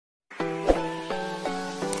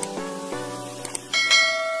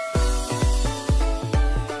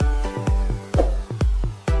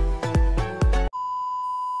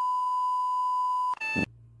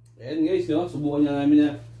no? Subukan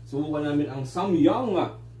namin ang Samyang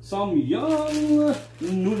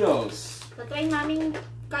noodles. Try namin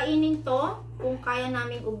kainin to kung kaya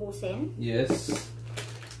namin ubusin. Yes.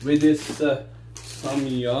 With this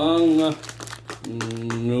Samyang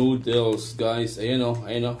noodles, guys. Ayan o,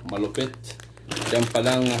 malupit. Diyan pa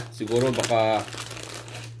lang siguro baka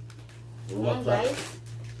ayan guys.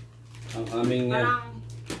 Ang aming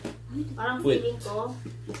parang feeling ko.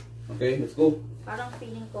 Okay, let's go. Parang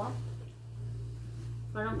feeling ko.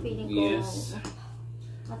 Yes.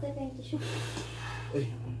 Ate, thank you.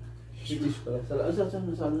 Ay, tissue pala. Saan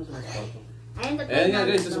sa kwarto? Ayan nga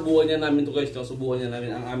guys, susubukan niya namin to guys. Susubukan niya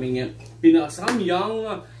namin ang aming pinaka-Samyang.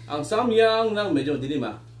 Ang Samyang ng medyo dilim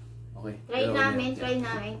ah. Okay. Try namin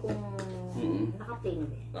kung naka-play na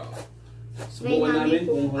din. Subukan namin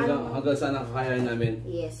kung hanggang saan nakakayain namin.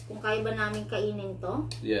 Yes, kung kaya ba namin kainin to.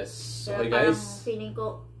 Yes. Pero Okay guys. Feeling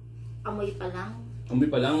ko amoy pa lang.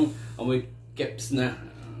 Amoy keps na.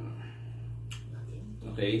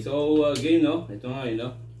 Okay, so game no. Ito nga yun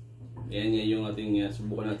no. Yan yung ating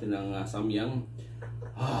subukan natin ng Samyang.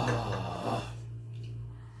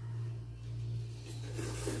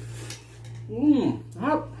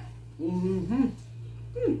 Harap.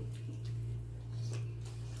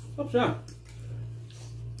 Sarap siya.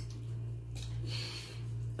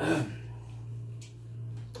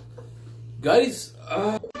 Guys,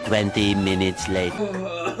 20 minutes later.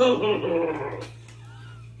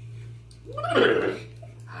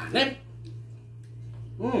 Hanep.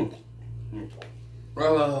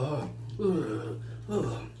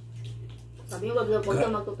 Sabi niyo, wag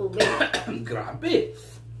na magtutubig. Grabe.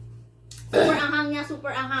 Super anghang niya,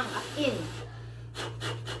 super anghang. As in.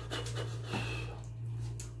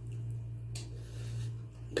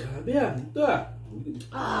 Grabe yan. Ito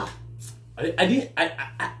I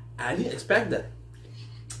didn't expect that.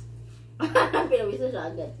 Pinawisa siya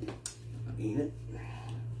agad. Ang init.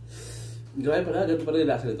 Grabe pala. Ganito pala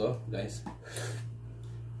yung lasa nito, guys.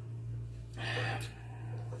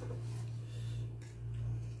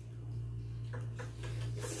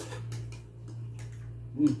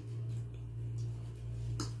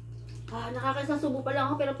 Nakakaisang subo pa lang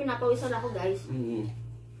ako pero pinapawisan ako guys.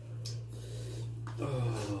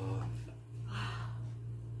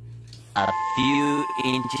 A few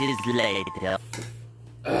inches later.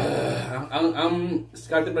 Ang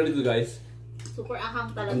discarte pala dito guys. Super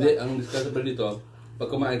anghang talaga. Hindi, ang discarte pala dito, pag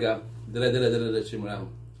kumain ka, dala-dala mo lang.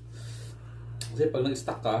 Kasi pag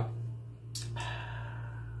nag-stuck ka,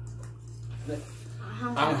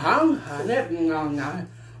 anghang, hanep,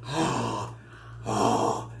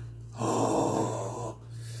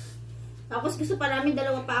 Tapos gusto pa namin,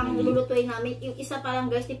 dalawa pa ang lulutuin namin. Yung isa pa lang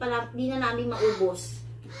guys, di na namin maubos.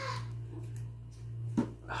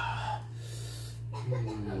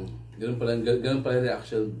 Ganun pala yung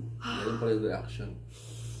reaction. Ganun pala yung reaction.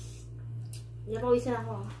 Pinapawisan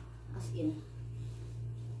ako. As in.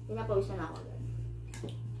 Pinapawisan ako.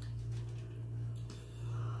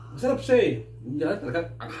 Masarap siya eh. Hindi talaga,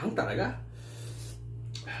 anghang talaga.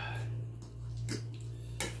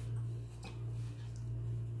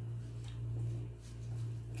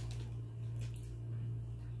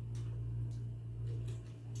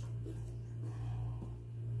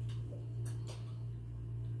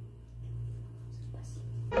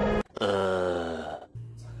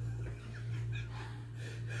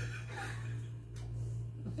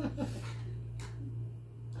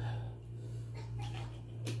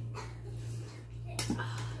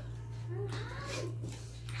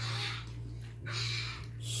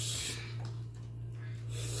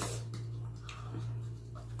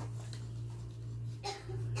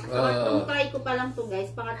 Pangatlong try ko pa lang to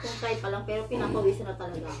guys. Pangatlong try pa lang pero pinapawisan na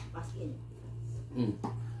talaga. As in.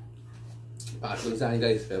 Pangatlong sa akin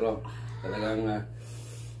guys. Pero talagang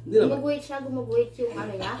hindi naman. Gumuguhit yung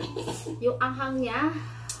ano niya. Yung anghang niya.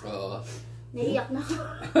 Oo. Naiiyak na ako.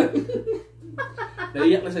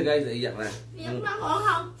 Naiiyak na siya guys. Naiiyak na. Naiiyak na ako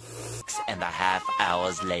anghang. 6.5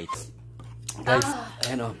 hours later. Guys,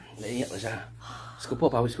 ayan o. Naiiyak na siya. Diyos ko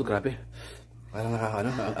po, pawis ko grabe. Parang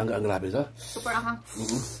ang grabe ito. Super anghang.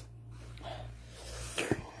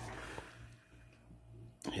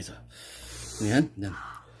 Ito. Ayan.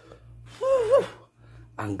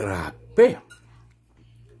 Ang grabe.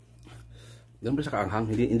 Ganun pa siya kaanghang.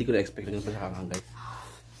 Hindi ko na-expect na ganun pa siya kaanghang guys.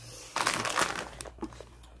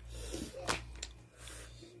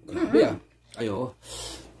 Grabe ah. Ayo.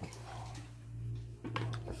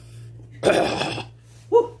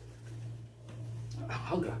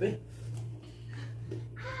 Ang grabe.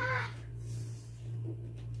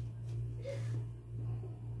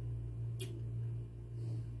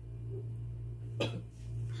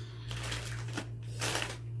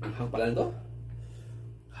 Anghang pala nito.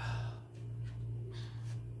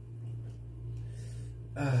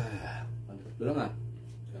 Ito lang ah.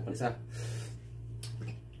 Dapat isa.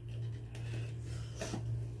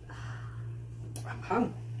 Anghang.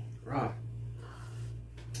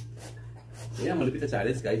 Yan, malupit na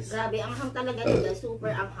challenge guys. Grabe, anghang talaga nila.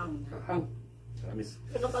 Super anghang. Anghang. Promise.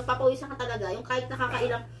 Pero pagpapawisan ka talaga, yung kahit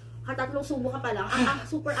nakakailang, katatlong subo ka pa lang,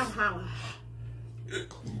 super anghang.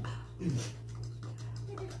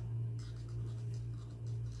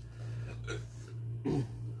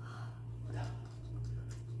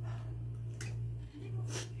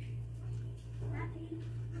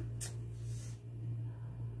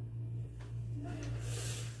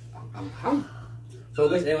 Anghang. So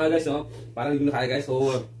guys, ayun nga guys, no? Parang hindi ko na kaya guys.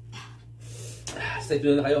 So, stay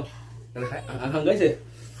tuned na kayo. Ang anghang guys eh.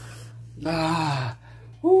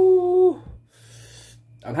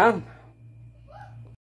 Anghang.